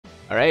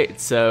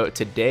Alright, so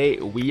today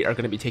we are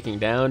going to be taking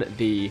down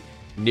the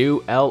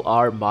new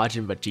LR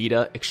Majin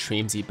Vegeta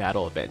Extreme Z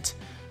battle event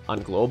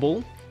on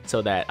Global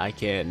so that I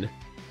can,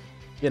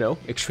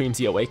 Extreme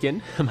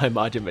Z-Awaken my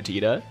Majin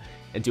Vegeta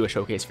and do a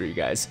showcase for you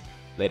guys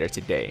later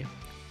today.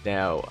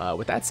 Now,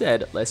 with that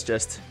said, let's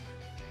just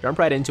jump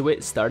right into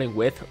it, starting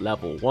with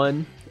level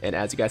 1. And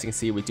as you guys can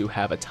see, we do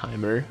have a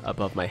timer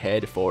above my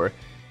head for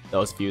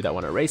those of you that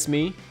want to race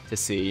me to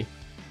see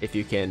if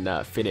you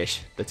can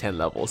finish the 10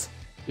 levels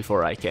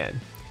before I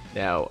can.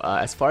 Now,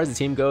 as far as the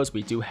team goes,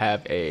 we do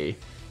have a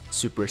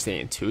Super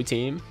Saiyan 2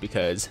 team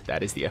because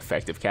that is the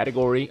effective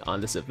category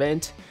on this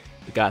event.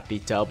 We got the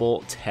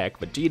double Tech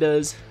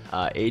Vegetas,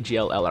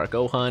 AGL LR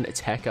Gohan,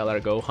 Tech LR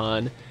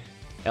Gohan,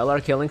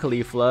 LR Killing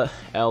Caulifla,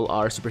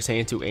 LR Super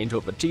Saiyan 2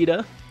 Angel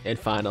Vegeta, and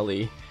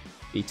finally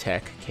the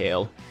Tech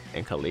Kale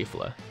and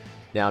Caulifla.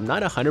 Now, I'm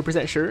not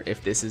 100% sure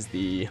if this is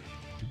the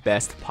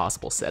best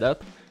possible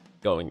setup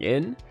going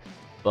in,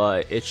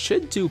 but it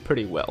should do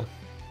pretty well.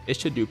 It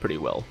should do pretty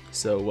well.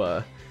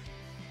 So,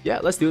 yeah,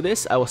 let's do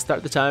this. I will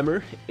start the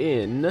timer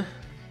in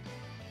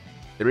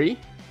 3,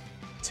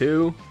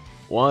 2,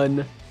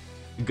 1,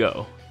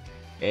 go.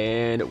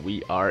 And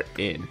we are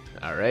in.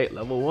 Alright,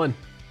 level 1.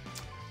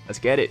 Let's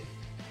get it.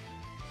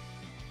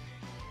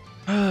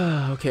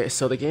 Okay,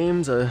 so the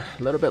game's a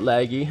little bit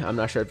laggy. I'm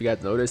not sure if you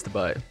guys noticed,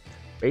 but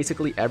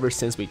basically ever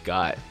since we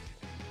got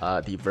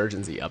the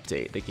version Z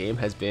update, the game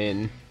has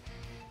been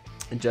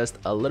just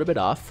a little bit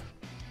off.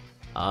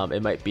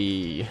 It might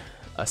be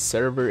a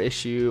server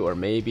issue, or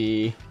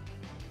maybe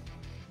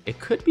it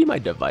could be my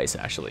device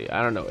actually.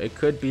 I don't know. It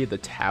could be the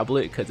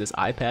tablet, because this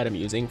iPad I'm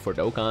using for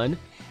Dokkan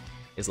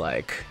is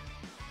like,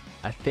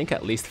 I think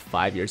at least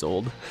 5 years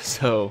old.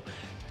 So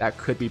that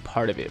could be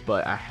part of it.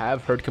 But I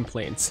have heard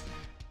complaints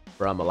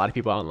from a lot of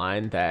people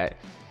online that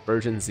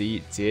version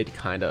Z did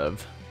kind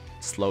of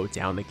slow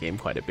down the game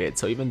quite a bit.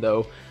 So even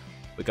though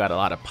we got a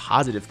lot of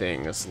positive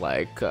things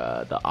like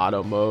the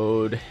auto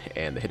mode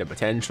and the hidden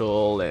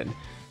potential, and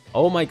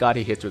oh my god,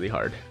 he hits really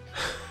hard.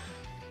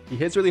 He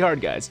hits really hard,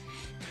 guys.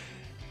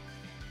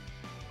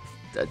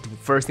 The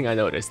first thing I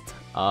noticed,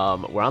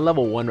 we're on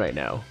level 1 right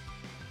now,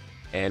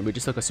 and we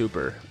just took a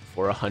super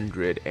for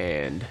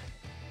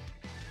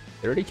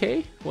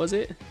 130k, was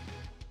it?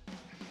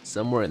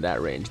 Somewhere in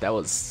that range. That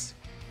was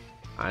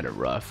kind of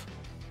rough.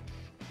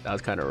 That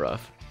was kind of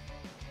rough.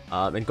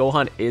 And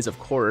Gohan is, of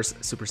course,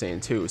 Super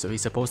Saiyan 2, so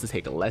he's supposed to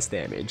take less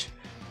damage.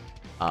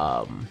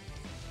 Yeah,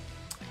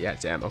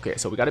 damn. Okay,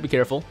 so we gotta be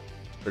careful,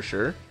 for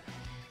sure.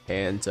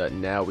 And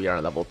now we are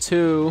on level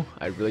 2.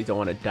 I really don't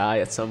want to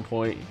die at some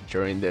point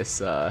during this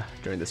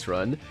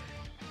run.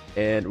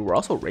 And we're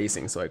also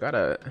racing, so I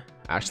gotta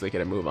actually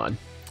get a move on.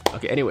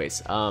 Okay,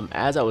 anyways,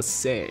 as I was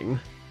saying,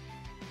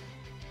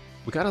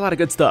 we got a lot of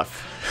good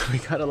stuff. We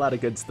got a lot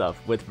of good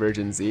stuff with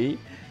version Z.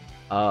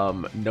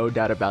 No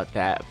doubt about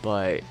that,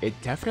 but it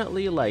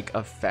definitely like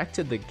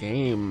affected the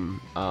game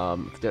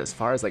as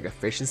far as like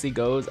efficiency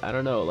goes. I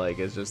don't know, like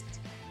it's just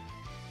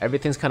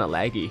everything's kind of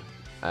laggy.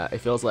 It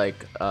feels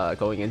like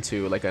going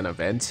into like an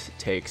event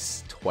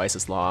takes twice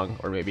as long,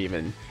 or maybe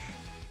even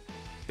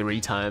 3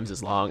 times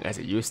as long as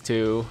it used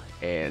to.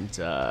 And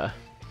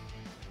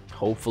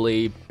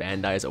hopefully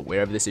Bandai is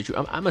aware of this issue.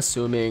 I'm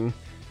assuming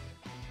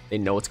they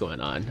know what's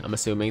going on. I'm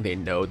assuming they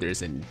know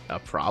there's a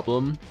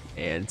problem,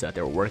 and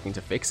they're working to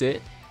fix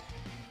it.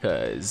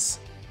 Because,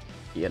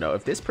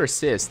 if this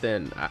persists,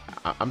 then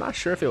I'm not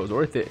sure if it was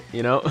worth it,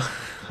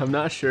 I'm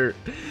not sure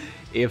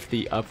if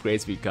the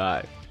upgrades we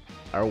got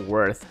are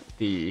worth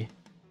the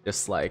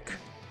just like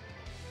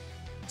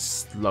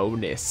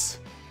slowness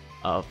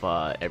of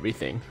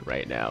everything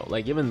right now.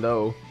 Like, even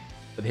though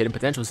the hidden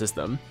potential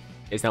system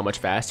is now much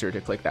faster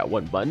to click that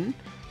one button,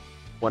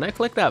 when I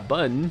click that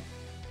button,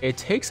 it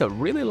takes a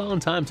really long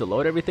time to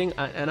load everything,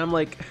 and I'm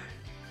like,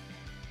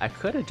 I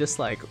could have just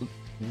like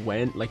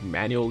went like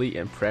manually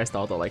and pressed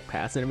all the like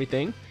paths and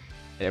everything,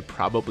 and it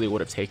probably would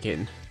have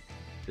taken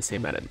the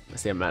same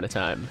amount of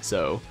time.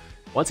 So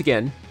once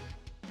again,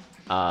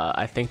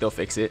 I think they'll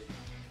fix it,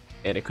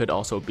 and it could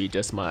also be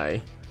just my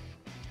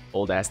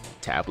old ass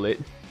tablet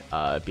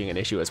being an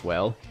issue as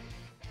well.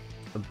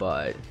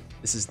 But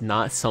this is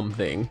not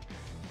something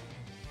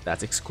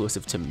that's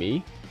exclusive to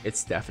me.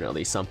 It's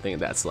definitely something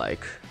that's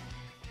like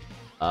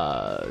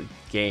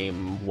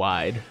game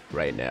wide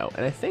right now,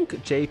 and I think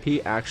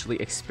JP actually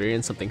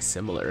experienced something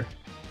similar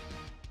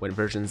when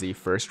version Z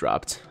first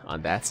dropped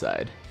on that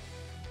side,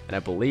 and I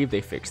believe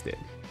they fixed it.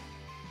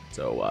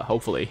 So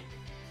hopefully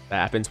that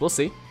happens. We'll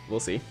see.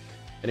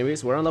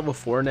 Anyways, we're on level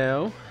 4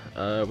 now.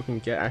 We can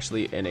get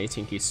actually an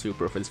 18k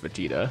super for this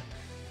Vegeta,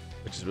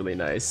 which is really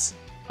nice.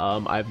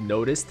 I've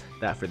noticed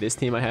that for this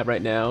team I have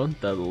right now,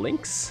 the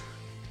links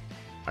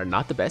are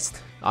not the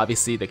best.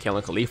 Obviously the Kale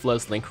and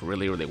Cauliflas link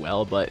really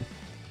well, but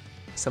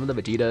some of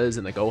the Vegetas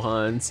and the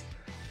Gohans,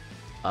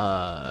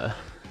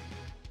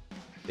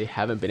 they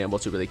haven't been able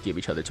to really give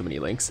each other too many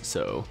links,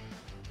 so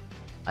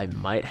I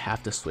might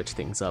have to switch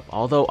things up.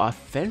 Although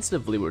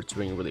offensively we're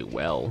doing really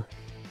well,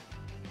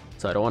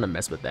 so I don't want to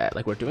mess with that.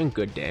 Like, we're doing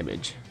good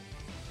damage.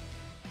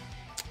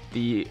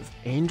 the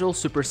Angel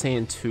Super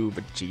Saiyan 2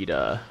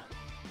 Vegeta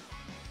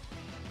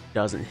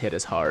doesn't hit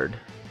as hard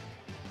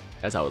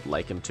as I would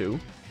like him to.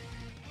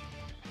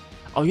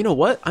 Oh, you know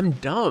what? I'm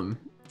dumb.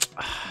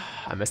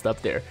 I messed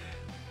up there.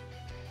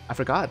 I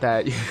forgot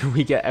that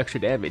we get extra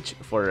damage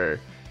for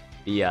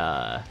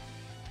the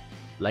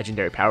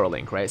legendary power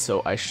link, right?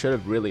 So I should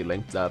have really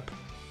linked up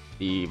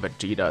the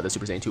Vegeta, the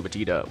Super Saiyan 2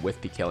 Vegeta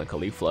with the Kale and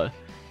Caulifla.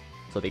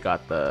 So they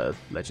got the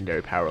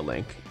legendary power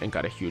link and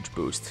got a huge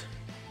boost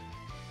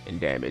in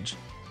damage.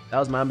 That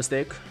was my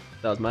mistake.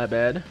 That was my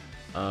bad.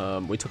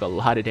 We took a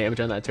lot of damage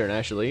on that turn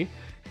actually,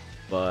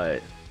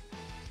 but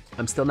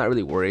I'm still not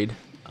really worried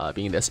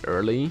being this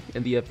early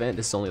in the event.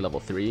 This is only level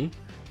 3.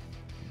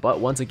 But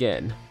once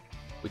again,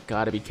 we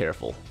gotta be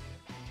careful.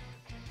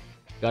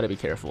 Gotta be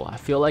careful. I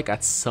feel like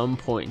at some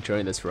point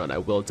during this run, I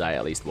will die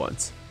at least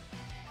once.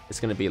 It's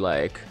gonna be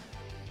like,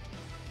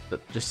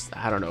 just,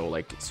 I don't know,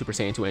 like Super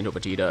Saiyan 2 Angel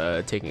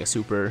Vegeta taking a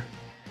super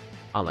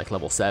on like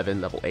level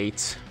 7, level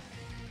 8.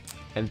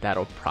 And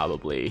that'll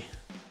probably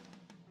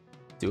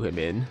do him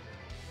in.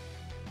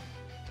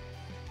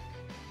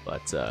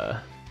 But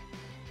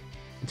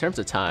in terms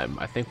of time,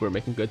 I think we're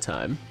making good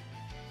time.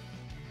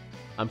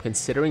 I'm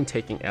considering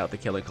taking out the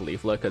Kale and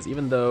Caulifla because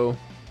even though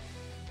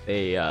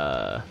they,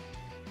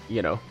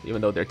 you know,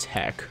 even though they're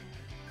tech,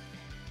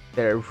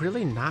 they're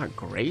really not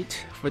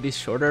great for these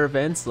shorter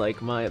events.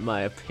 Like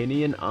my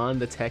opinion on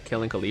the tech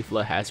Kale and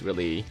Caulifla has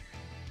really,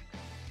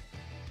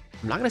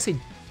 I'm not gonna say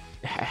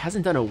it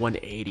hasn't done a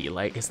 180.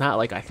 Like it's not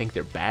like I think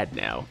they're bad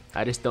now.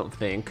 I just don't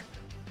think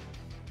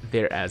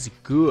they're as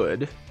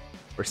good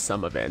for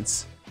some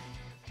events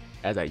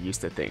as I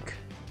used to think.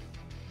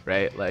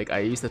 Right? Like I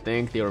used to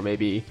think they were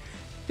maybe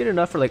good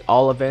enough for like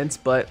all events,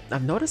 but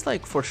I've noticed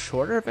like for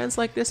shorter events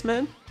like this,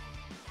 man,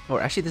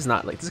 or actually this is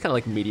not like, this is kind of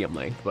like medium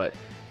length, but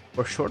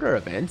for shorter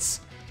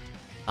events,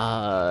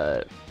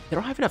 they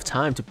don't have enough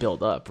time to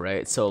build up,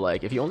 right? So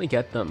like if you only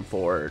get them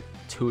for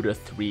 2 to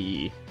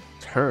 3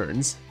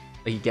 turns,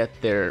 like you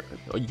get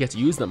to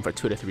use them for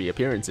 2 to 3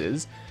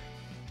 appearances,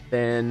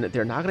 then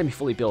they're not going to be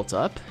fully built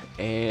up,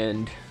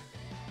 and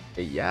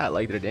yeah,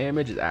 like their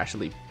damage is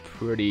actually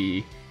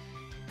pretty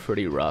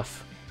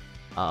rough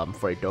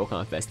for a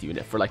Dokkan Fest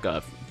unit, for like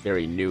a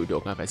very new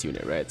Dokkan Fest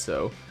unit, right?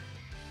 So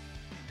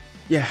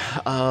yeah,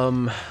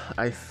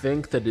 I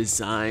think the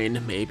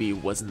design maybe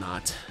was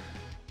not,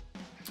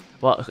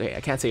 well, okay,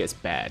 I can't say it's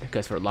bad,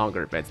 because for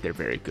longer events they're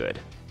very good.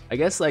 I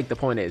guess like the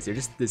point is they're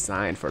just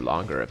designed for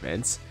longer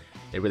events.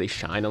 They really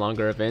shine in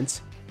longer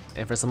events,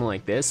 and for something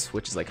like this,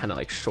 which is like kind of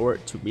like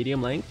short to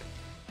medium length,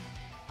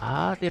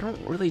 they don't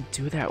really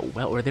do that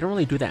well, or they don't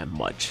really do that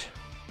much.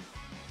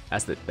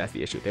 That's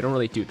the issue. They don't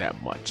really do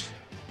that much.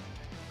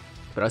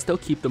 But I'll still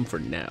keep them for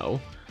now.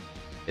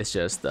 It's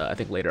just I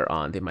think later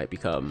on they might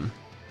become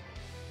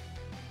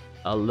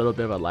a little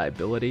bit of a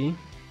liability.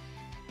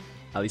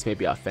 At least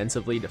maybe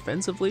offensively.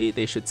 Defensively,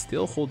 they should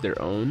still hold their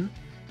own,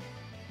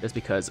 just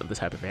because of the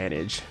type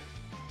advantage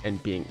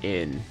and being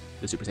in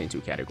the Super Saiyan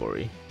 2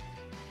 category,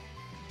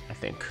 I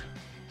think.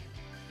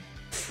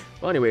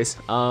 Well, anyways,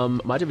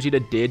 Majin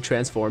Vegeta did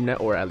transform now,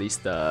 or at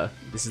least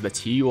this is the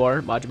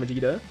TUR Majin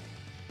Vegeta,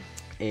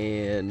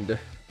 and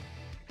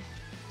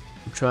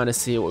I'm trying to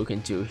see what we can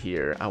do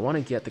here. I want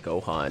to get the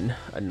Gohan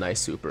a nice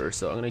super,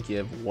 so I'm gonna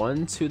give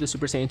 1 to the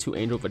Super Saiyan 2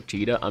 Angel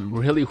Vegeta. I'm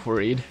really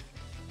worried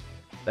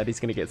that he's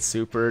gonna get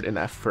supered in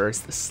that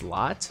first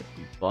slot,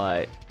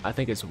 but I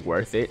think it's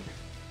worth it.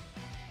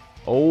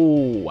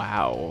 Oh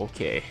wow,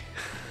 okay.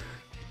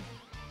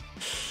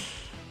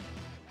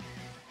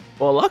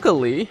 Well,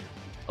 luckily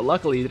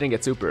he didn't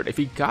get supered. If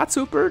he got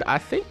supered, I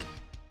think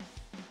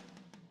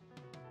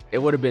it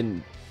would have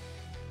been,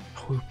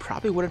 we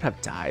probably wouldn't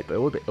have died, but it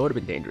would have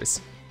been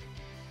dangerous.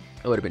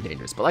 It would have been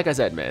dangerous. But like I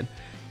said, man,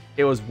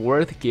 it was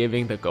worth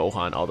giving the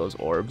Gohan all those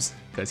orbs,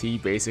 because he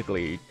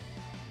basically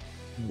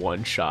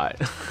one-shot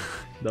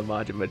the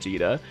Majin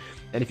Vegeta.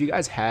 And if you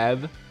guys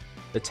have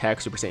the tech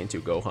Super Saiyan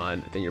 2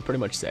 Gohan, then you're pretty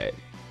much set.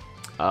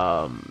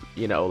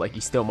 You know, like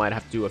you still might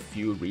have to do a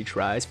few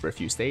retries for a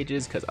few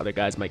stages, because other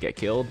guys might get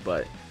killed,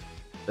 but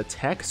the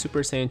tech Super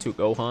Saiyan 2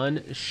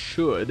 Gohan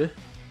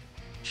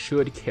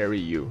should carry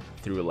you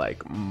through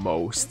like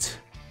most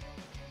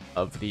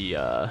of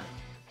the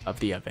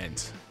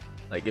event.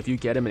 Like if you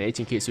get him an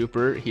 18k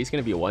super, he's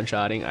gonna be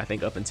one-shotting, I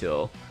think, up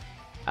until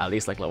at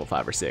least like level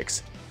 5 or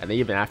 6, and then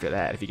even after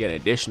that, if you get an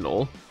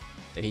additional,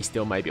 then he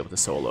still might be able to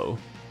solo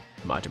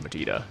Majin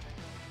Vegeta.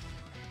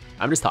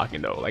 I'm just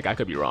talking though, like I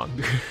could be wrong.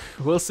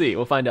 We'll see,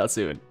 we'll find out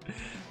soon.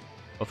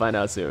 We'll find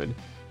out soon.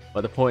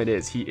 But the point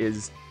is, he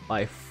is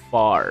by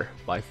far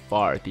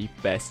the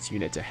best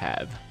unit to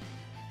have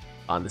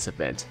on this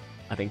event.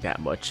 I think that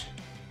much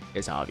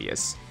is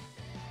obvious.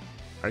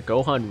 Our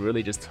Gohan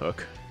really just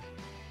took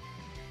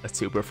a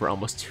super for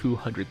almost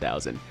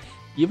 200,000,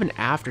 even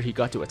after he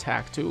got to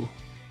attack too.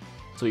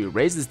 So he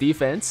raised his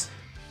defense,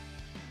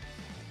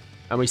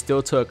 and we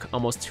still took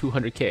almost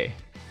 200k.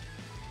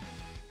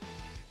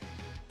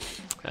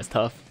 That's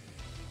tough.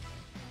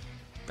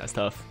 That's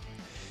tough.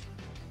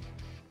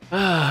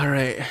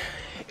 Alright,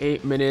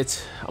 8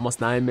 minutes,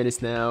 almost 9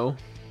 minutes now.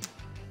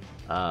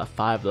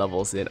 5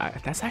 levels in.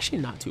 That's actually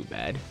not too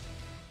bad.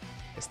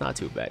 It's not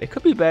too bad. It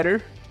could be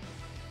better.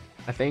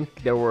 I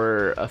think there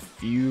were a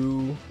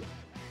few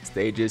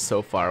stages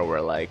so far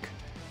where like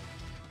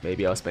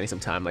maybe I was spending some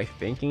time like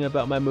thinking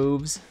about my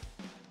moves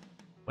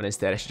when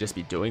instead I should just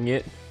be doing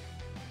it.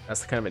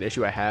 That's kind of an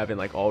issue I have in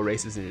like all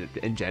races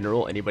in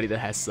general. Anybody that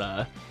has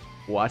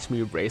watched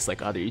me race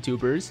like other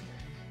YouTubers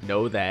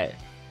know that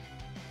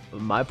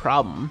my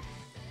problem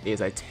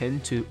is I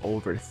tend to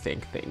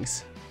overthink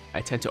things.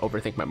 I tend to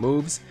overthink my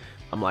moves.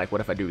 I'm like, what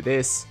if I do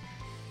this?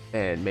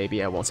 And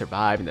maybe I won't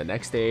survive in the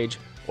next stage.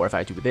 Or if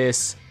I do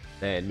this,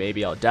 then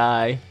maybe I'll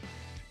die.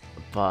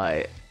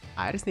 But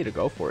I just need to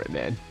go for it,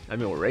 man. I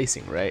mean, we're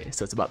racing, right?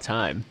 So it's about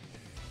time.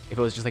 If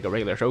it was just like a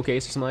regular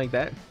showcase or something like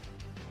that,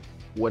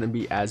 wouldn't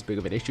be as big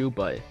of an issue.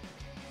 But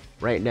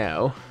right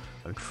now,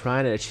 I'm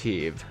trying to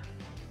achieve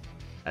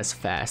as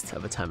fast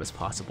of a time as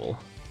possible.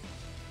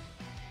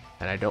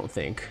 And I don't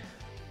think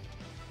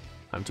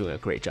I'm doing a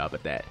great job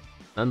at that.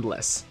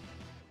 Nonetheless,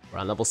 we're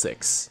on level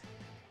 6.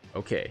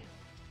 Okay.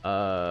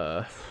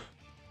 I'm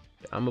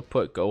gonna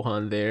put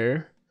Gohan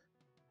there.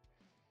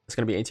 It's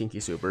gonna be 18 key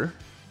super.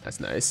 That's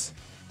nice.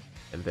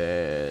 And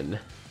then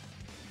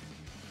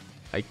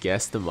I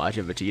guess the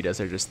Majin Vegetas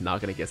are just not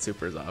gonna get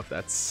supers off.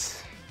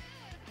 That's...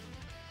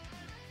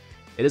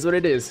 It is what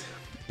it is.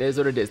 It is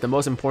what it is. The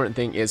most important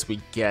thing is we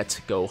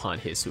get Gohan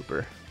his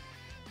super.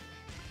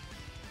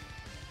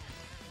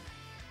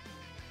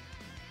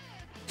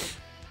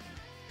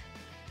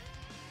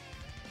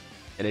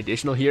 An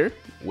additional here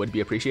would be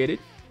appreciated.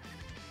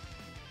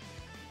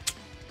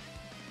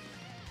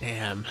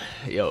 Damn,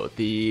 yo,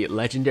 the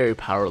legendary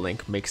power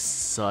link makes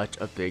such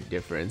a big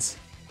difference.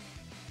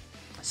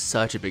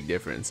 Such a big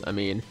difference. I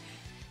mean,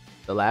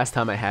 the last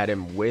time I had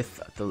him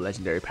with the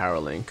legendary power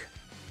link,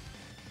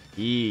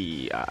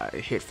 he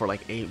hit for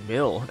like 8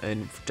 mil,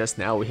 and just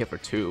now we hit for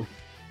 2.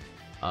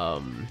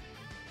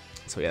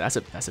 So yeah,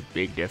 that's a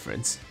big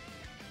difference.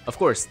 Of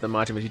course, the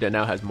Majin Vegeta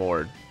now has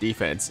more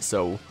defense,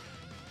 so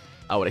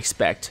I would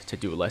expect to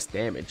do less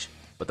damage.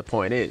 But the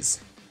point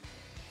is,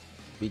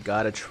 we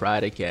gotta try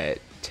to get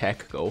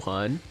Tech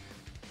Gohan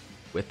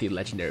with the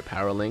legendary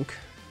power link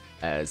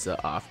as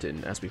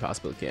often as we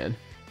possibly can.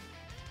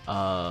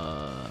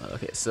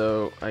 Okay,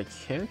 so I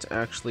can't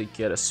actually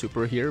get a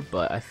super here,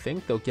 but I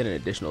think they'll get an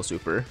additional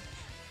super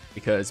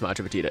because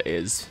Majin Vegeta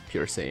is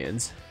pure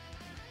Saiyans.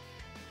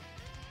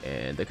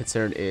 And the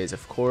concern is,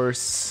 of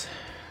course,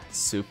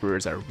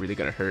 supers are really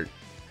gonna hurt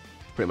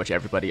pretty much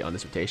everybody on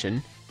this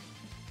rotation.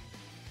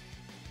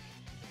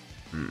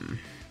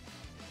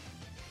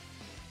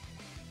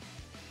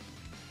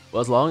 Well,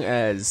 as long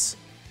as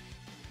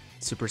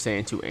Super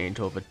Saiyan 2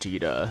 Angel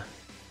Vegeta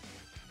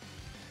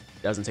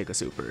doesn't take a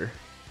super,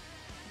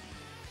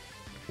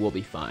 we'll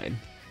be fine.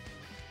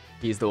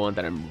 He's the one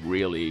that I'm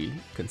really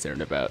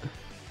concerned about.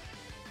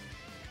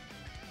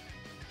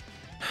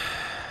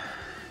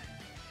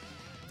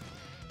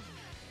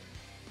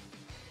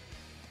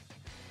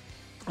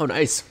 Oh,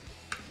 nice.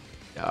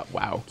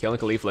 Wow, Killing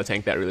Caulifla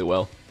tanked that really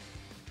well.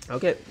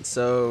 Okay,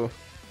 so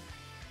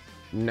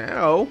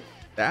now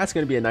that's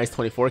going to be a nice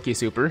 24 key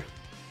super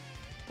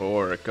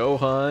for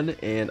Gohan,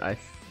 and I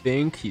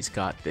think he's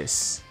got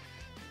this.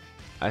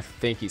 I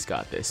think he's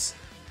got this.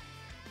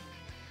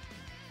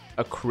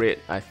 A crit,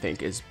 I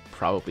think, is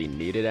probably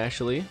needed,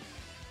 actually.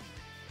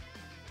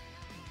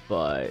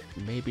 But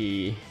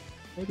maybe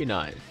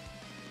not.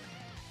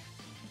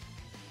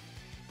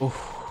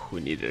 Oh, we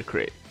needed a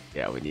crit.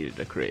 Yeah, we needed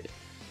a crit.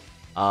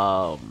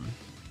 An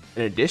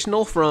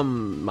additional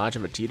from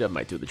Majin Vegeta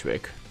might do the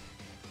trick.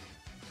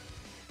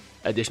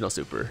 Additional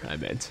super, I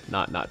meant,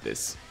 not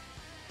this.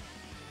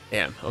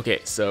 Damn.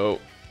 Okay, so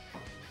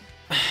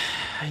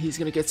he's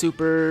gonna get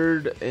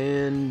supered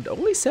and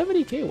only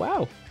 70k.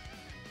 Wow.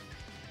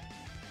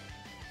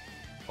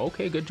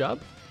 Okay, good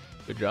job.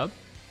 Good job.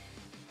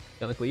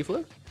 Killing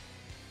Caulifla.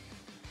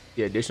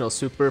 The additional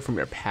super from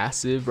your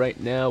passive right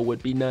now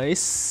would be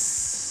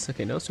nice.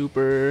 Okay, no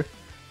super.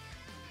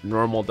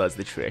 Normal does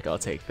the trick. I'll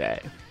take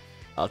that.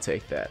 I'll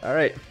take that. All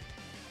right.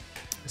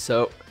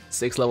 So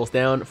 6 levels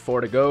down,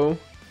 4 to go.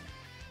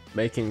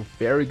 Making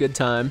very good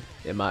time,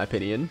 in my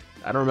opinion.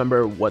 I don't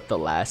remember what the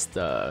last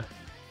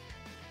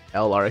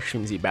LR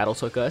Extreme Z battle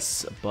took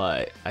us,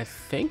 but I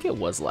think it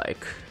was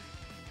like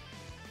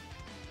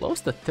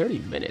close to 30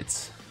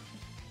 minutes.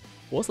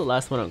 What was the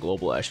last one on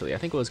Global, actually? I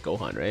think it was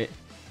Gohan, right?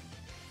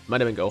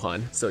 Might have been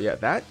Gohan. So yeah,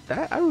 that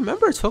I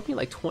remember it took me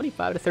like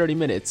 25 to 30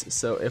 minutes.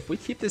 So if we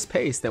keep this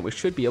pace, then we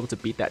should be able to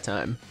beat that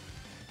time.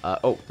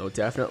 Oh, no,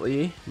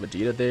 definitely.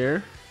 Vegeta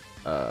there.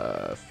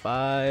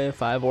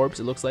 5 orbs,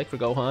 it looks like, for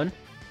Gohan.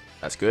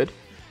 That's good.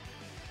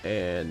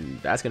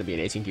 And that's going to be an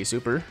 18 key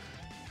super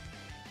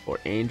for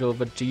Angel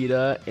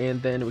Vegeta.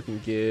 And then we can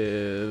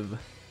give...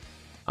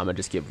 I'm going to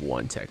just give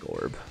 1 tech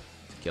orb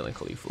to Killing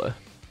Caulifla.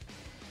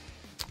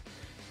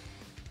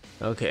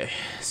 Okay,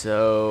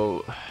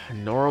 so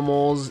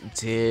normals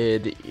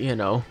did, you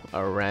know,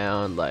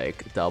 around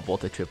like double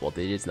to triple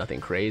digits, nothing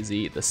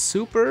crazy. The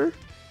super,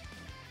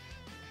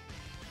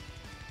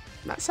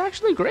 that's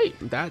actually great.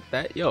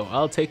 Yo,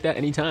 I'll take that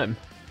anytime.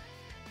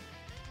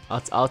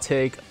 I'll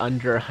take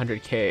under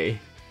 100k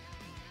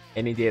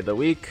any day of the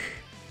week.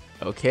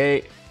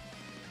 Okay.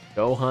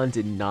 Gohan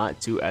did not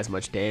do as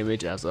much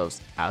damage as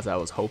I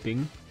was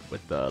hoping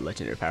with the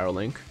legendary power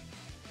link.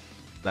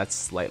 That's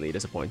slightly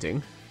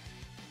disappointing.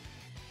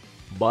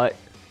 But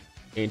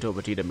Angel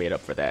Vegeta made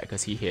up for that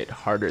because he hit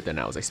harder than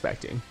I was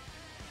expecting.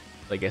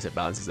 I guess it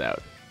balances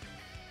out.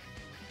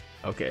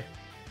 Okay.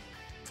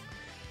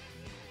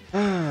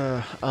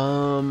 It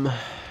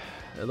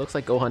looks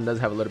like Gohan does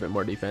have a little bit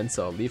more defense,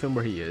 so I'll leave him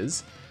where he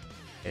is.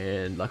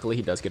 And luckily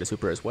he does get a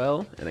super as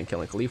well. And then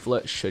killing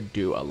Caulifla should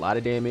do a lot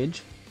of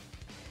damage.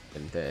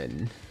 And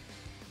then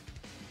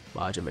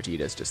Majin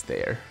Vegeta is just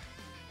there.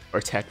 Or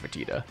Tech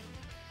Vegeta,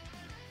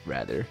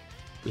 rather.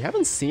 We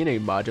haven't seen a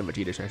Majin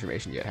Vegeta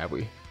transformation yet, have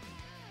we?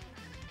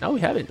 No, we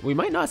haven't. We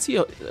might not see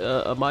a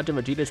Majin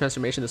Vegeta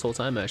transformation this whole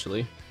time,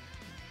 actually.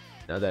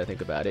 Now that I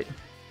think about it.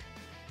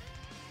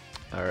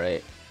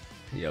 Alright.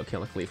 Yo,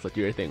 killing Caulifla,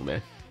 do your thing,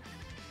 man.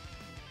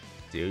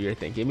 Do your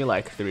thing. Give me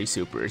like 3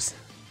 supers.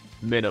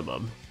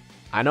 Minimum.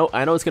 I know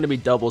it's gonna be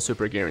double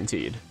super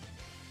guaranteed.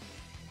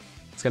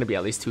 It's gonna be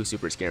at least 2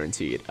 supers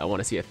guaranteed. I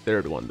wanna see a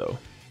 3rd one though.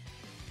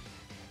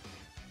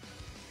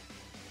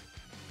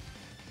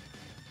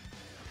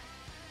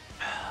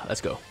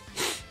 Let's go.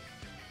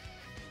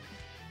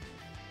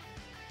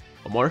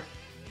 One more?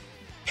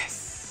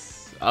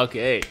 Yes!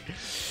 Okay.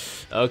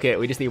 Okay,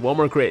 we just need one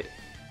more crit.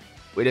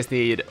 We just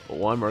need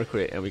one more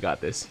crit and we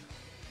got this.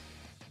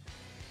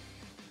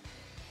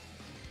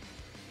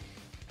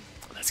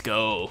 Let's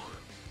go.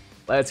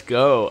 Let's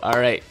go.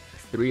 Alright.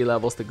 3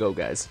 levels to go,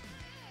 guys.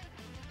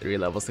 3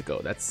 levels to go.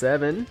 That's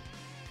 7.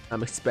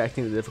 I'm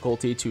expecting the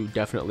difficulty to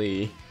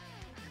definitely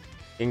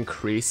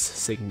increase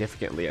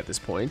significantly at this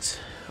point.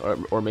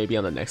 Or maybe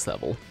on the next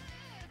level.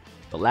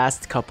 The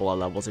last couple of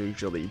levels are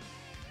usually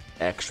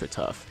extra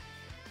tough.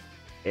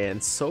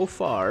 And so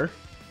far,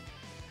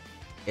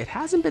 it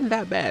hasn't been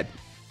that bad.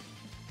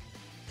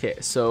 Okay,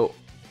 so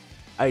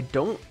I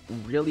don't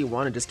really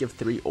want to just give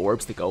 3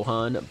 orbs to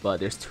Gohan, but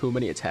there's too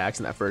many attacks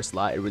in that first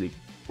slot. It really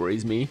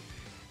worries me.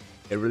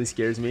 It really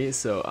scares me,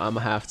 so I'm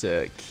gonna have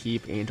to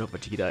keep Angel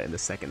Vegeta in the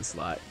 2nd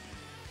slot.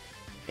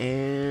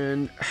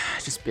 And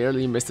just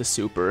barely missed a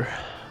super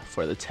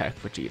for the Tech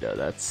Vegeta.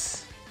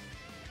 That's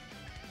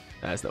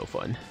no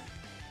fun.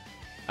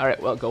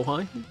 Alright, well,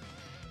 Gohan.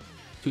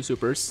 2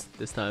 supers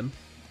this time.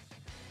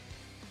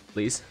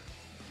 Please.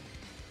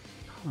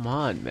 Come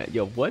on, man.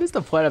 Yo, what is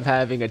the point of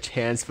having a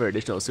chance for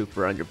additional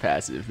super on your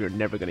passive if you're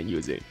never gonna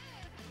use it?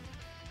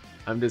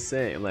 I'm just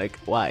saying, like,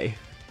 why?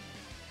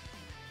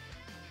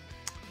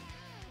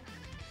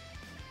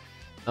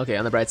 Okay,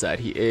 on the bright side,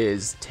 he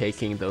is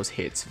taking those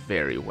hits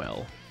very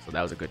well. So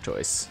that was a good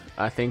choice.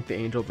 I think the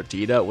Angel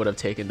Vegeta would have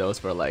taken those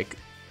for like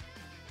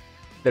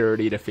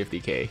 30 to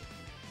 50k.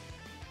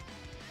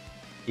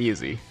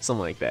 Easy,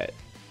 something like that.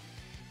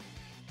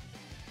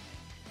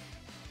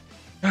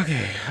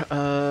 Okay,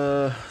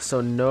 so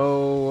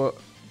no,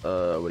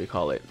 what do you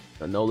call it?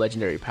 No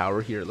legendary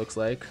power here, it looks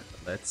like.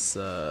 Let's,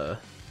 it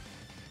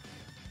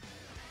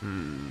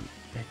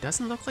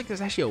doesn't look like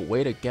there's actually a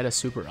way to get a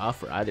super off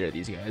for either of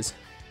these guys.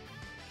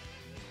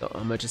 So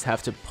I'm gonna just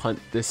have to punt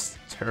this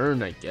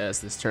turn, I guess.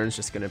 This turn's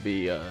just gonna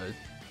be a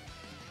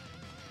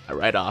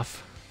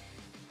write-off.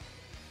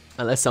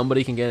 Unless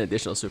somebody can get an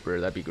additional super,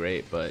 that'd be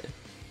great, but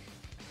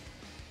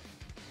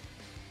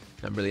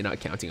I'm really not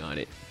counting on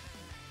it.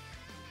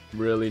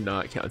 Really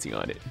not counting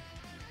on it.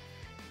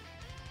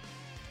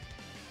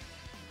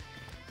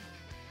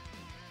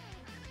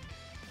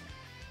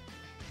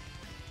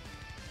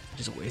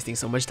 Just wasting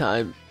so much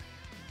time.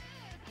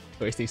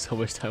 Wasting so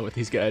much time with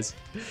these guys.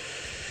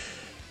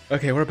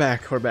 Okay, we're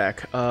back. We're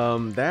back.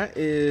 That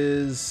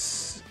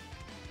is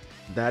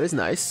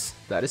nice.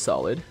 That is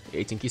solid.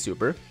 18 key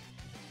super.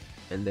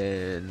 And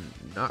then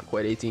not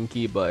quite 18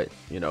 key, but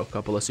you know, a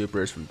couple of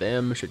supers from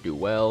them should do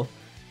well.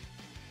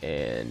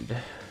 And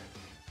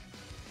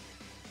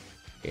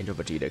Angel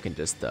Vegeta can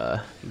just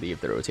leave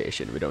the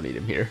rotation. We don't need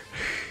him here.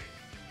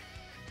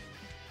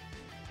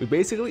 We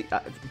basically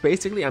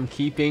I'm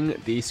keeping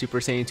the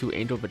Super Saiyan 2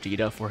 Angel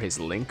Vegeta for his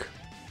link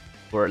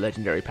for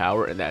legendary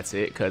power, and that's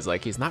it, because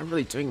like he's not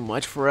really doing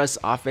much for us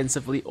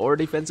offensively or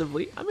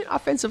defensively. I mean,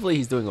 offensively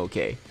he's doing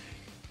okay.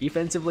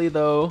 Defensively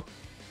though,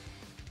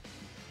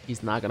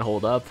 he's not gonna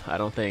hold up, I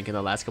don't think, in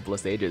the last couple of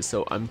stages,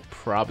 so I'm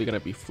probably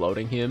gonna be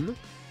floating him.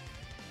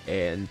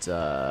 And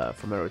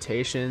for my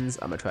rotations,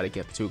 I'm gonna try to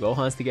get the 2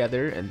 Gohans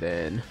together, and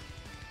then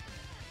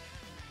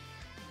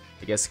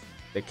I guess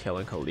the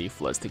Killing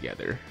Cauliflas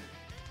together.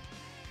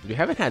 We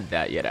haven't had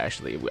that yet,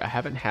 actually. I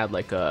haven't had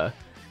like a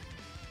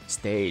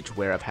stage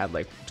where I've had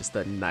like just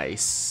a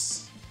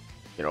nice,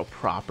 you know,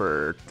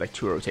 proper like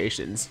 2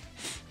 rotations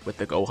with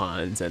the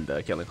Gohans and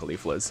the Killing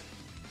Cauliflas.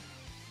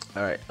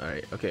 Alright,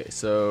 okay,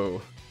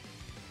 so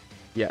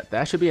yeah,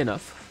 that should be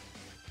enough.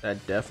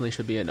 That definitely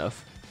should be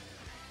enough.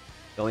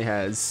 He only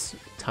has a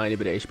tiny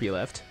bit of HP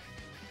left.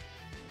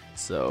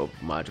 So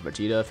Majin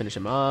Vegeta, finish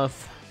him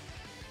off.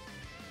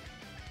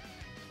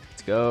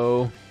 Let's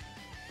go.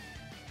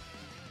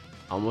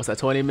 Almost at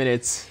 20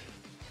 minutes.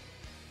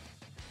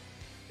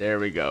 There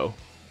we go.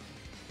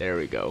 There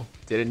we go.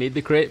 Didn't need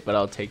the crit, but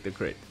I'll take the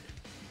crit.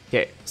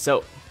 Okay,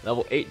 so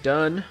level 8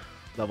 done.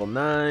 Level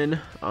 9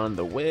 on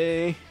the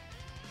way.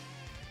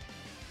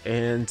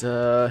 And,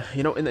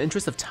 you know, in the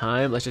interest of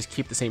time, let's just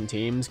keep the same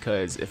teams,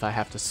 because if I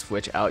have to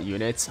switch out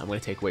units, I'm going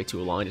to take way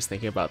too long just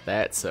thinking about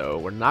that. So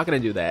we're not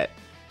going to do that.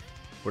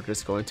 We're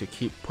just going to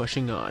keep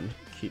pushing on.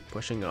 Keep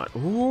pushing on.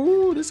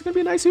 Ooh, this is going to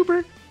be a nice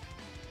super.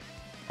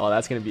 Oh,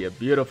 that's going to be a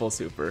beautiful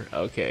super.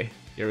 Okay,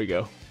 here we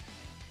go.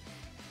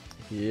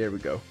 Here we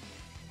go.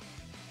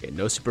 Okay,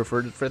 no super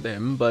for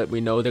them, but we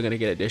know they're going to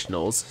get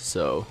additionals,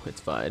 so it's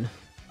fine.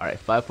 All right,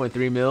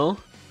 5.3 mil.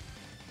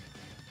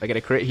 If I get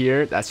a crit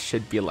here, that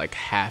should be like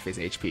half his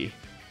HP.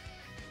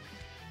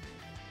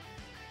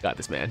 Got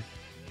this, man.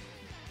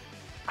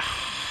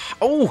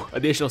 Oh,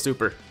 additional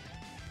super.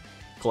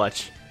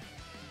 Clutch.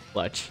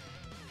 Clutch.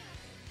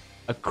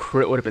 A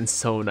crit would have been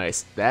so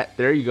nice.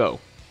 There you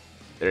go.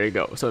 There you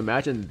go. So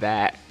imagine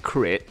that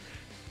crit,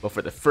 but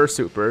for the first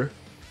super,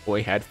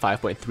 we had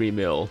 5.3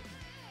 mil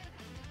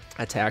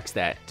attacks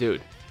that.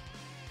 Dude,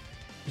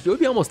 he would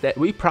be almost dead.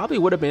 We probably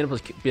would have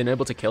been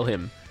able to kill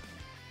him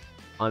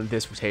on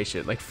this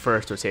rotation, like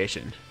first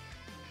rotation.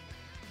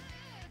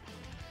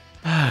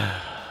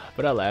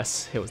 But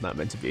alas, it was not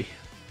meant to be.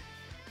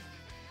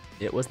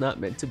 It was not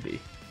meant to be.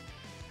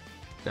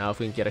 Now if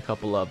we can get a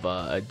couple of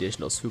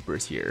additional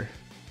supers here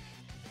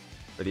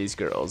for these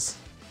girls,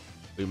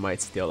 we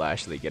might still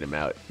actually get him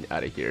out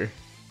of here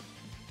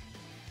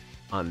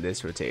on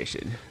this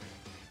rotation.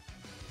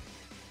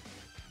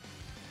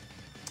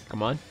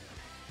 Come on.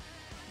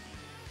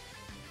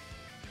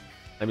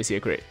 Let me see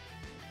a crit.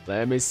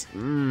 Let me see.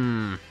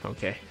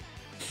 Okay.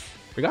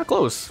 We got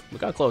close. We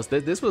got close.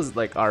 This was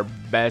like our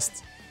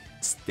best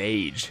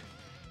stage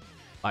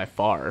by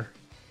far.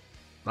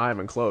 Not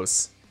even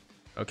close.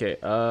 Okay,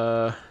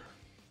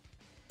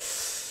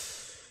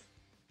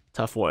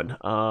 tough one.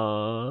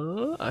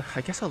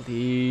 I guess I'll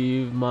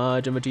leave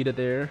Majin Vegeta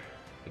there.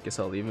 I guess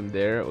I'll leave him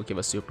there. We'll give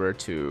a super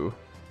to...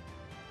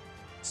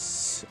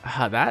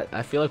 that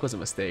I feel like was a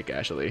mistake,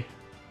 actually.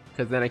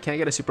 Because then I can't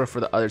get a super for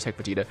the other Tech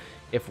Vegeta.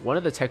 If one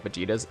of the Tech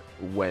Vegetas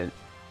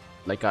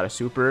got a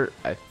super,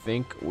 I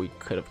think we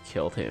could have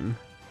killed him.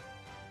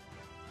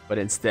 But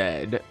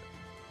instead,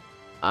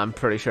 I'm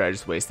pretty sure I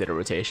just wasted a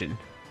rotation.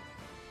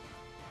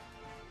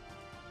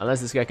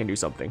 Unless this guy can do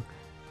something.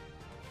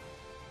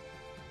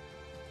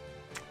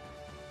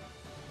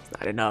 It's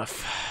not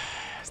enough.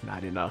 It's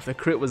not enough. The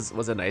crit was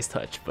a nice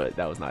touch, but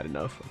that was not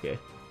enough. Okay.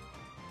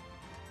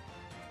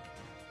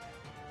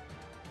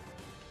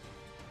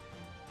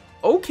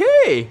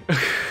 Okay!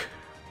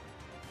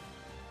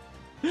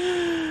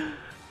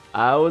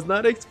 I was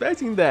not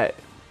expecting that.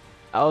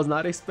 I was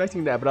not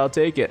expecting that, but I'll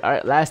take it.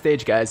 Alright, last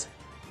stage, guys.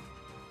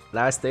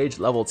 Last stage,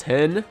 level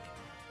 10.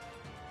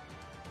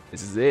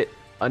 This is it.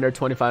 Under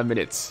 25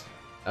 minutes.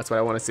 That's what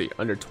I want to see.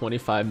 Under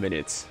 25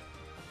 minutes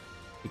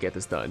to get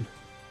this done.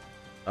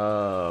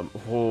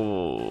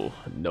 Oh,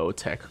 no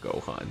tech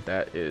Gohan.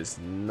 That is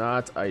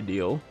not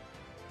ideal.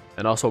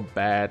 And also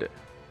bad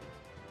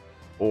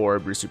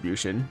orb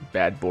distribution.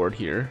 Bad board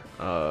here.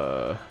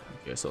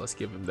 Okay, so let's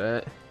give him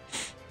that.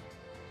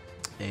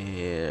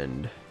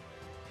 And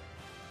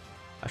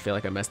I feel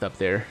like I messed up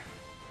there.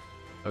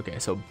 Okay,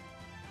 so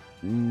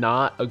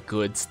not a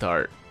good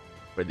start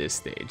for this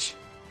stage.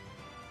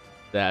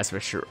 That's for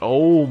sure.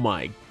 Oh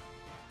my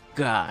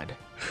god.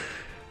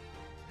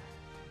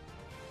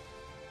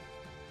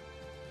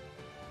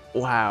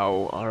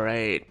 Wow,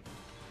 alright.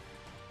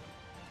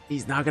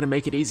 He's not gonna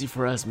make it easy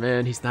for us,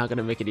 man. He's not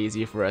gonna make it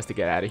easy for us to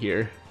get out of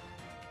here.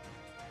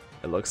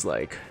 It looks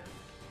like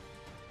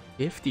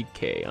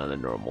 50k on the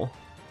normal.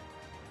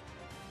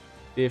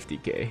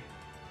 50k.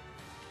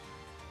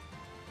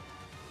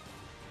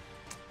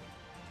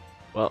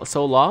 Well,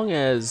 so long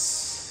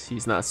as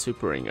he's not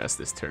supering us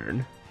this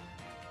turn,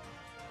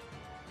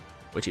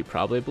 which he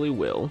probably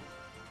will,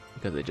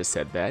 because I just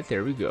said that.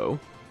 There we go.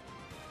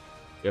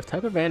 We have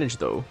type advantage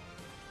though.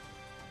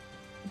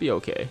 It'll be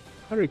okay.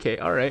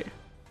 100k, alright.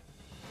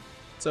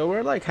 So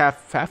we're like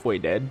halfway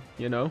dead,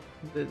 you know?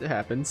 It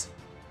happens.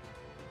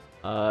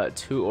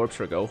 2 orbs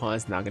for Gohan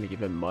is not gonna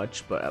give him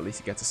much, but at least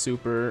he gets a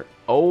super.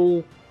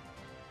 Oh,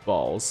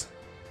 balls.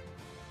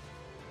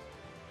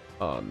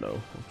 Oh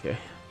no, okay.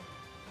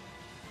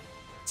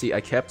 See, I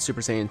kept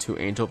Super Saiyan 2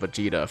 Angel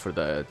Vegeta for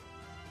the,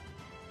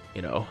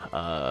 you know,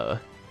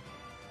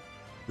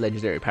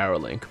 legendary power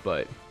link,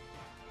 but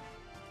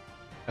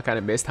I kind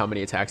of missed how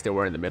many attacks there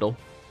were in the middle.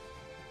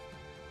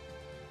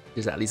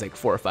 There's at least like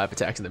 4 or 5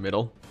 attacks in the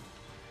middle.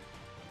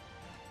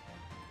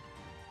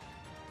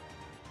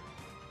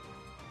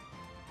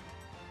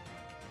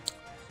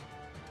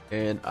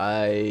 And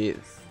I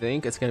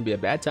think it's going to be a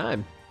bad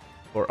time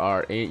for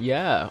our...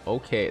 Yeah,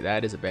 okay,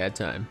 that is a bad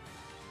time.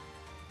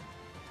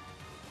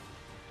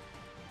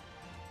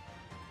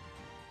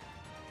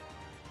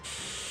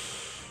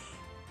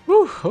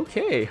 Whew,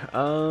 okay.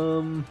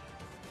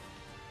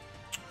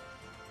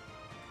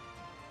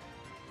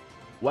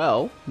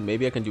 Well,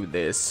 maybe I can do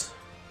this.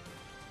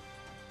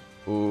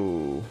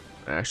 Ooh,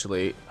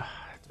 actually,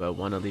 do I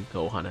want to leave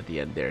Gohan at the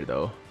end there,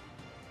 though?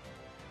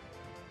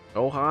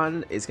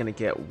 Gohan is gonna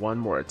get one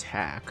more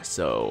attack,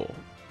 so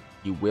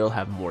you will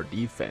have more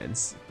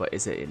defense, but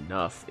is it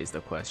enough is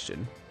the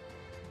question.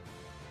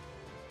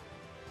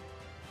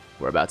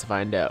 We're about to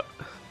find out.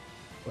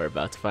 We're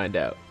about to find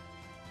out.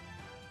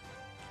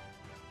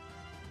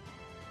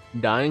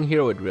 Dying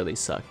here would really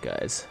suck,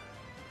 guys.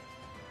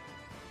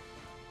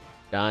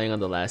 Dying on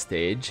the last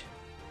stage,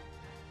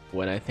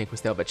 when I think we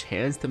still have a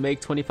chance to make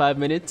 25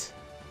 minutes,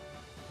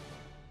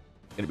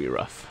 it's gonna be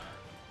rough.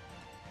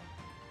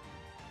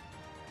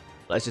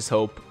 Let's just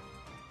hope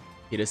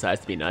he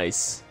decides to be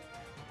nice,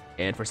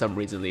 and for some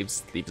reason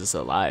leaves us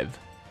alive.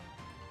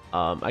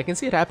 I can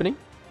see it happening.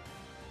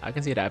 I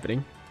can see it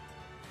happening.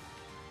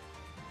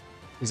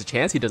 There's a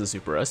chance he doesn't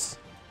super us.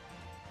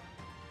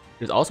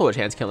 There's also a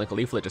chance killing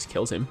Caulifla just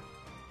kills him.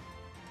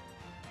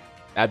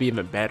 That'd be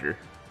even better.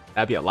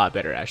 That'd be a lot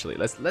better, actually.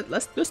 Let's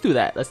do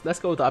that. Let's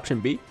go with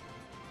option B.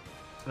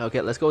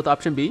 Okay, let's go with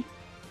option B.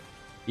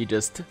 He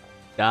just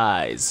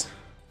dies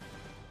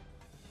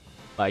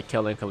by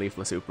killing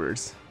Caulifla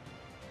supers.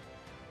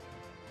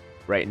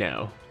 Right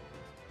now.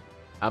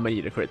 I'm gonna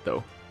need a crit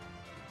though.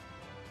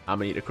 I'm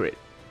gonna need a crit.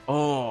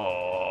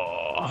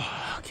 Oh,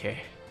 okay.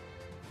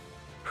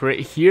 Crit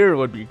here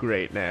would be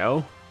great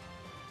now.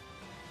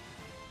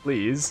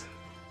 Please.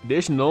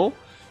 Additional.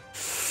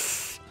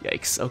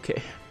 Yikes,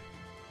 okay.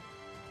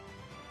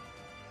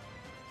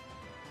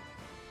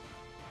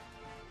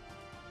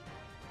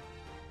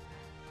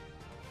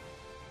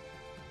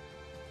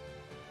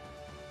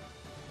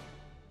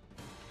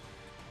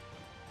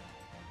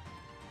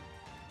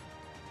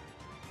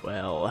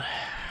 Well,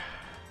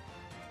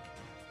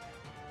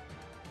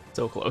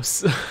 so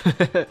close.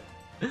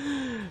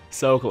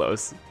 So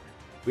close.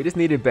 We just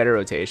needed better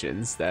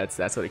rotations. That's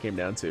what it came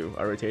down to.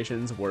 Our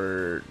rotations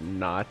were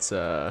not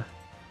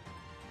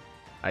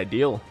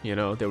ideal, you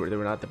know. They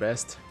were not the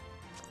best.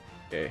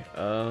 Okay.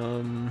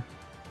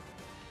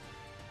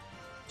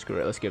 Screw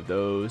it. Let's give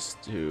those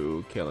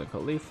to killing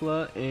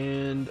Caulifla,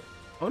 and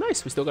oh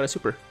nice, we still got a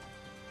super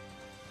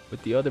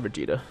with the other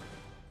Vegeta.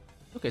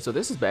 Okay, so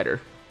this is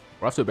better.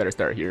 We're off to a better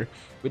start here.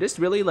 We just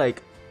really, like,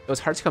 it was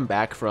hard to come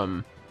back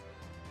from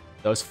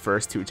those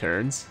first two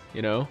turns,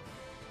 you know,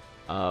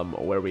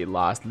 where we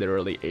lost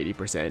literally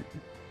 80%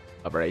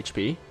 of our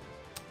HP.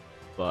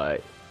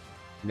 But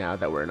now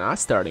that we're not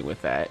starting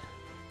with that,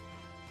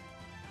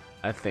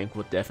 I think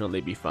we'll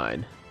definitely be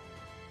fine.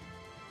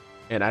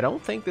 And I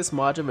don't think this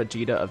Majin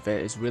Vegeta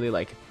event is really,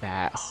 like,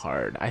 that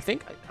hard. I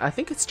think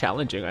it's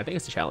challenging. I think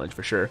it's a challenge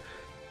for sure.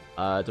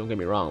 Don't get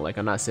me wrong. Like,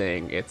 I'm not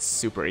saying it's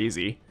super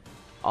easy.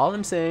 All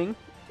I'm saying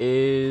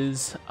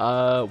is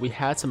we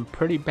had some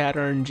pretty bad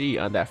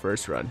RNG on that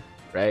first run,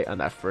 right? On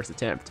that first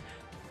attempt.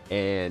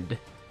 And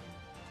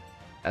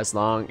as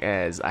long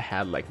as I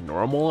had like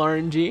normal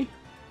RNG,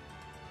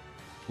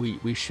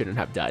 we shouldn't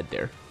have died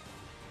there.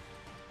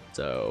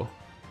 So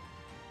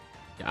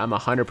yeah, I'm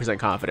 100%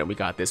 confident we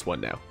got this one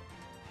now.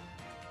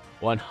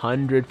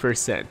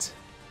 100%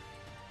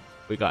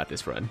 we got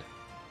this run.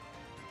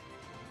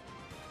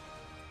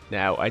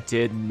 Now, I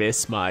did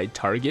miss my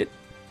target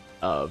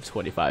of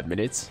 25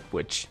 minutes,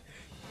 which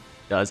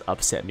does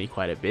upset me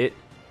quite a bit.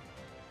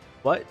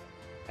 But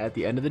at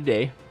the end of the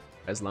day,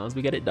 as long as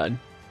we get it done,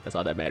 that's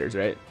all that matters,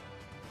 right?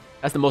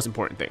 That's the most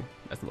important thing.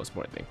 That's the most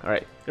important thing. All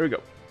right, here we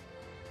go.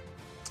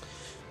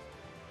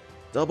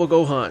 Double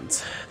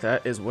Gohans.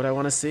 That is what I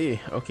want to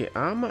see. Okay,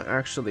 I'm gonna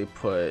actually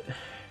put...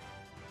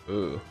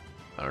 Ooh,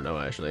 I don't know,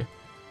 actually.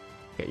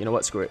 Okay, you know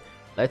what? Screw it.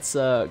 Let's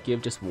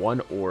give just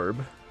one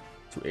orb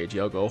to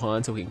AGL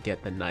Gohan so we can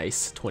get the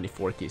nice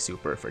 24k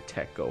super for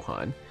Tech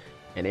Gohan.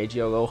 And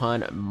AGL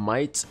Gohan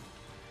might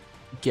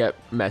get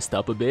messed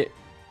up a bit.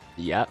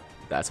 Yep,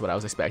 that's what I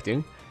was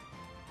expecting.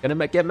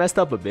 Gonna get messed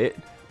up a bit,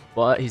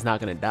 but he's not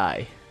gonna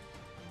die.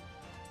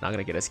 He's not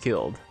gonna get us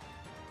killed.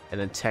 And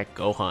then Tech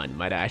Gohan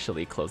might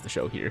actually close the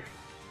show here.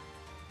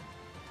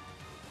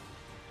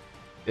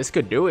 This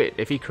could do it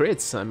if he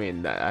crits. I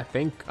mean, I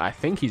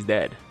think he's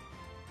dead.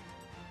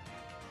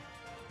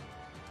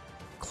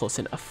 Close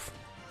enough.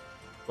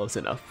 Close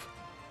enough.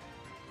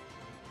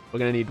 We're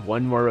gonna need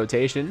one more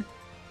rotation.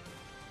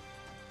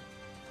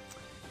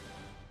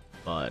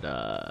 But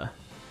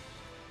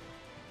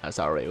that's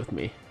alright with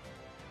me.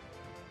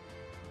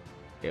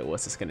 Okay,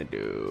 what's this gonna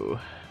do?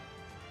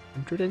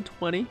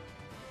 120.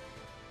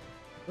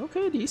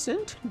 Okay,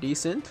 decent.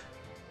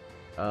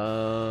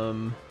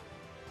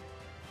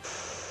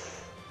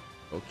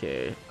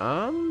 Okay,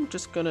 I'm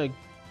just gonna...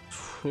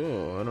 I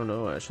don't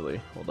know,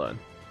 actually. Hold on.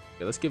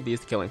 Okay, let's give these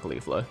to killing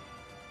Caulifla.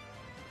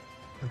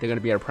 They're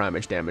gonna be our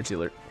primage damage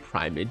dealer.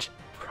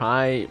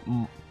 They're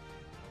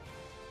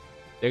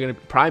gonna be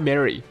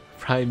primary.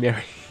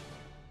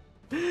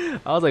 I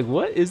was like,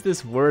 what is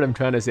this word I'm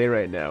trying to say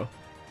right now?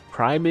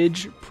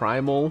 Primage,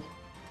 primal,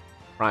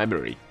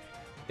 primary.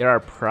 They're our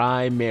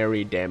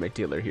primary damage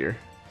dealer here.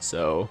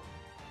 So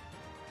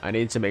I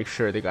need to make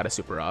sure they got a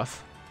super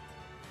off.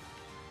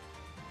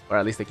 Or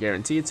at least a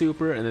guaranteed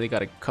super, and then they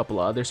got a couple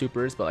of other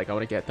supers, but like I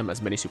want to get them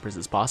as many supers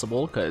as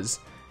possible because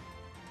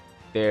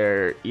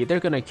they're either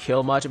gonna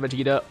kill Majin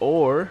Vegeta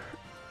or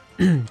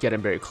get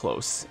him very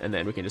close, and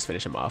then we can just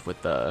finish him off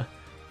with the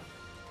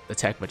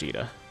Tech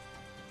Vegeta.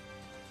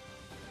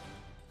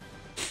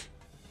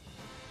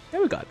 Yeah,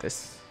 we got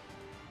this.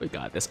 We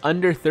got this.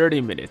 Under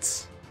 30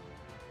 minutes.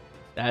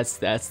 That's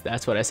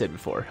what I said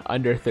before.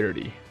 Under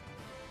 30.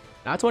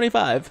 Not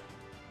 25.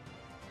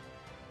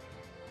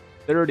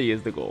 30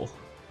 is the goal.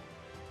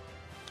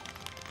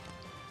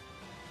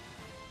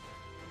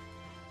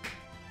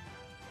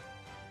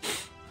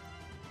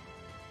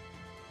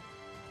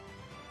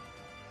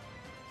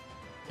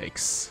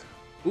 Yikes.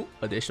 Ooh,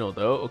 additional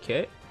though.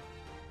 Okay.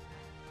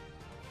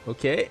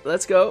 Okay,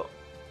 let's go.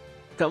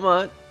 Come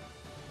on.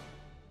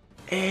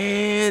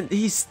 And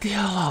he's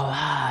still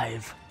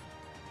alive.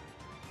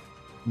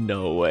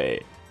 No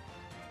way.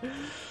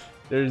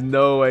 There's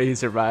no way he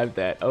survived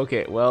that.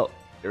 Okay, well,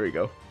 there we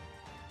go.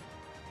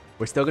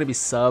 We're still going to be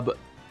sub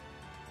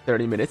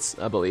 30 minutes,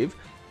 I believe.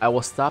 I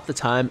will stop the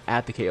time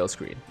at the KO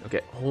screen.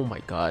 Okay, oh my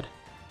god.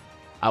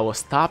 I will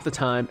stop the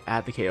time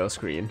at the KO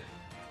screen.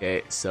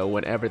 Okay, so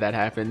whenever that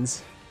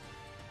happens...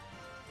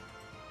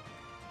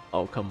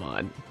 Oh, come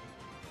on.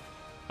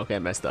 Okay, I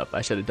messed up.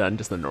 I should have done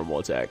just the normal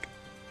attack.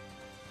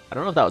 I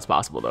don't know if that was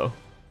possible, though.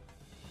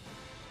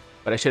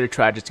 But I should have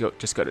tried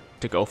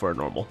to go for a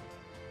normal.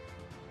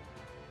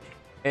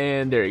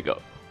 And there you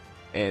go.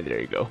 And there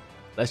you go.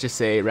 Let's just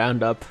say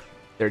round up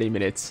 30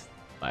 minutes,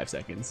 5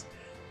 seconds.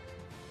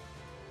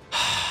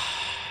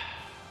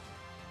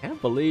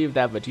 Can't believe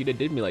that Vegeta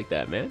did me like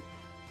that, man.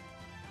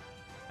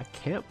 I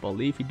can't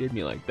believe he did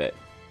me like that.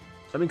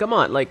 I mean, come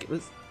on, like,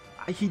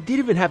 he didn't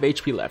even have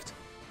HP left.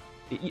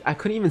 I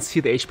couldn't even see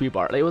the HP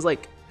bar. Like, it was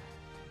like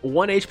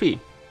 1 HP.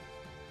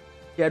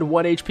 He had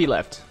 1 HP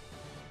left.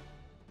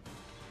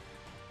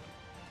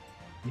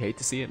 You hate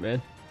to see it,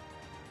 man.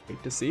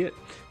 Hate to see it.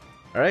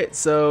 Alright,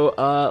 so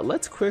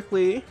let's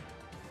quickly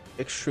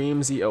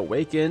Extreme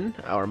Z-Awaken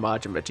our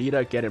Majin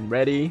Vegeta, get him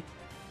ready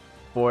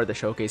for the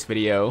showcase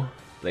video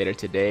later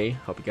today.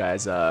 Hope you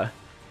guys are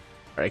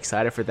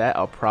excited for that.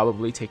 I'll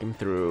probably take him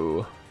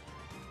through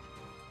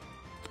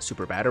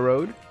Super Battle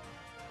Road.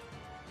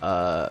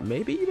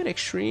 Maybe even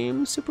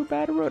Extreme Super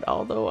Battle Road,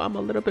 although I'm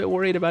a little bit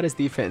worried about his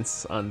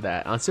defense on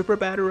that. On Super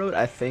Battle Road,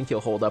 I think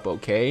he'll hold up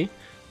okay,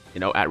 you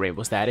know, at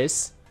Rainbow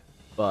status.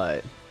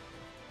 But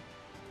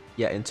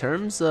yeah, in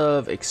terms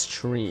of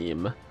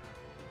Extreme,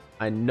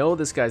 I know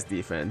this guy's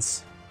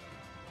defense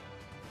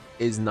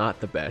is not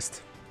the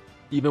best.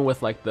 Even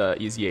with like the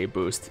Easy A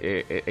boost,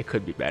 it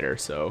could be better.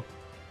 So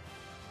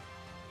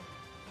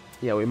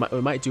yeah, we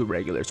might do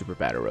regular Super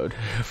Battle Road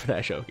for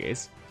that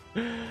showcase.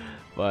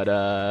 But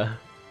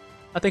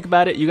I'll think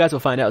about it. You guys will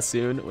find out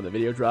soon when the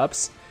video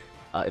drops,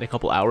 in a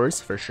couple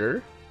hours for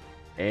sure.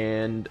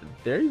 And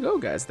there you go,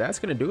 guys. That's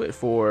gonna do it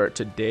for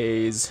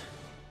today's,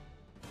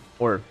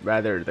 or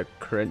rather the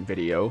current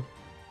video.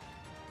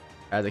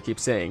 As I keep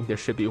saying, there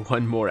should be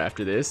one more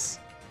after this.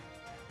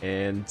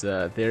 And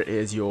there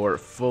is your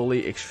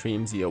fully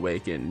Extreme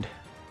Z-Awakened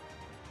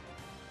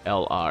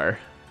LR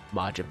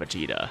Majin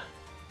Vegeta.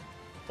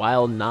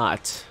 While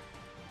not,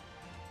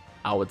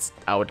 I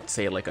would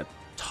say like a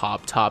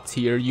top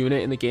tier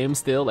unit in the game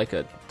still, like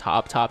a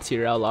top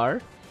tier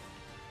LR,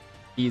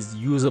 he's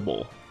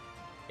usable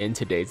in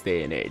today's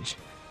day and age,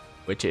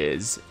 which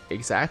is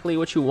exactly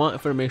what you want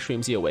from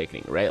Extreme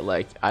Z-Awakening, right?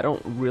 Like, I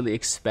don't really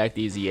expect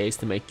these EAs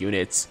to make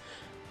units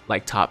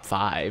like top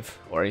 5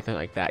 or anything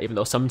like that, even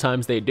though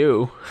sometimes they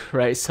do,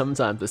 right?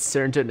 Sometimes with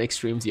certain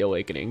Extreme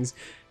Z-Awakenings,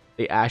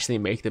 they actually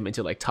make them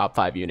into like top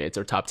 5 units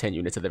or top 10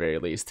 units at the very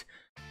least.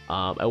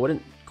 I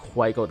wouldn't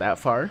quite go that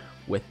far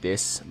with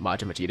this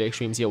Majin Vegeta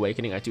Extreme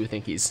Z-Awakening. I do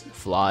think he's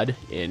flawed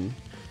in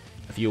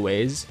a few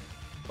ways,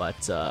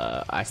 but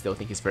I still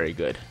think he's very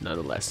good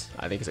nonetheless.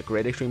 I think it's a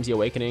great Extreme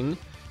Z-Awakening.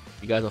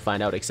 You guys will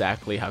find out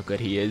exactly how good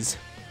he is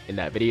in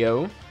that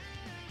video.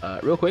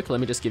 Real quick,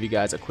 let me just give you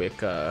guys a quick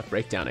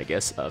breakdown, I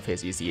guess, of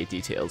his EZA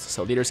details.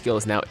 So leader skill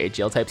is now a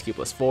gel type skill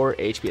 +4,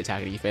 HP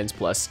attack and defense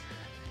plus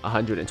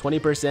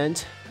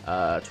 120%,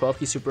 12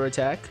 key super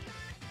attack,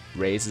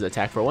 raises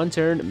attack for 1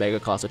 turn, mega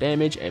colossal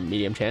damage, and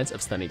medium chance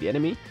of stunning the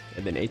enemy.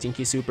 And then 18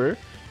 key super,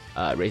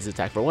 raises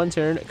attack for 1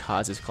 turn,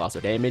 causes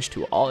colossal damage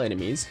to all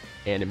enemies,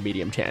 and a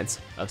medium chance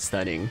of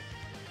stunning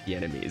the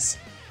enemies.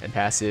 And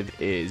passive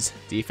is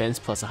defense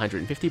plus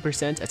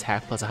 150%,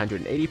 attack plus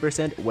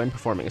 180% when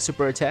performing a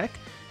super attack.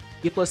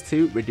 E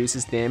 +2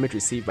 reduces damage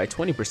received by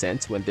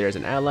 20% when there is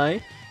an ally,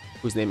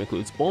 whose name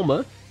includes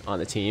Bulma, on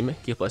the team.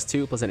 Ki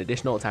 +2 plus an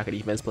additional attack and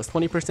defense plus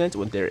 20%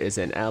 when there is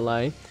an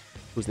ally,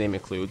 whose name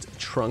includes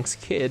Trunks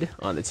Kid,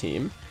 on the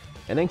team.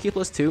 And then Ki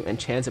 +2 and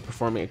chance of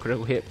performing a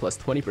critical hit plus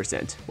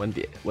 20% when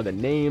the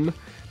name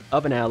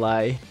of an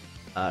ally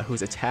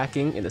who's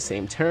attacking in the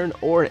same turn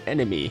or an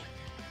enemy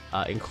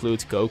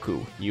includes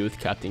Goku, Youth,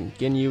 Captain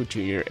Ginyu,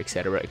 Jr.,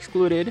 etc.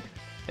 excluded.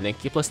 And then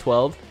Ki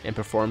 +12 and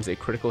performs a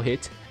critical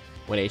hit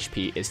when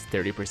HP is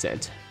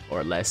 30%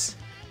 or less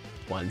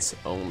once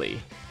only.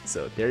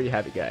 So there you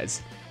have it,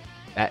 guys.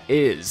 That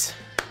is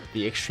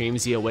the Extreme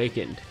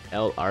Z-Awakened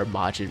LR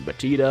Majin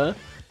Vegeta.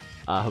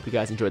 I hope you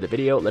guys enjoyed the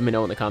video. Let me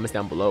know in the comments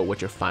down below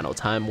what your final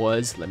time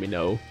was. Let me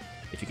know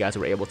if you guys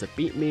were able to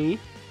beat me.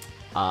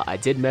 I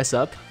did mess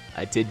up.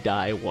 I did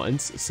die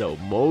once, so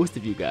most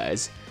of you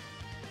guys,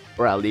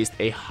 or at least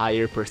a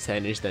higher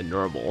percentage than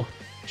normal,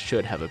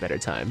 should have a better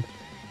time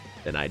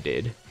than I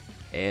did.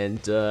 And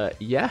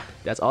yeah,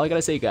 that's all I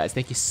gotta say, guys.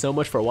 Thank you so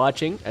much for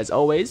watching. As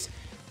always,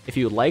 if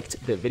you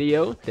liked the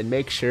video, then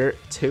make sure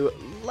to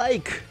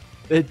like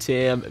the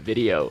damn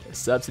video.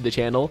 Sub to the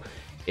channel.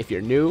 If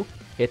you're new,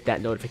 hit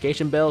that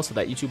notification bell so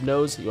that YouTube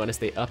knows you want to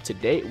stay up to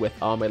date with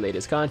all my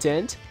latest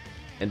content.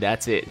 And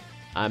that's it.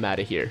 I'm out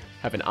of here.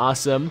 Have an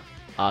awesome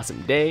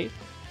day.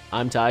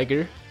 I'm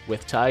Tiger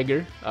with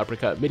Tiger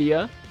Uppercut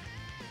Media.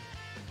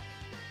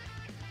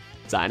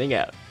 Signing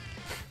out.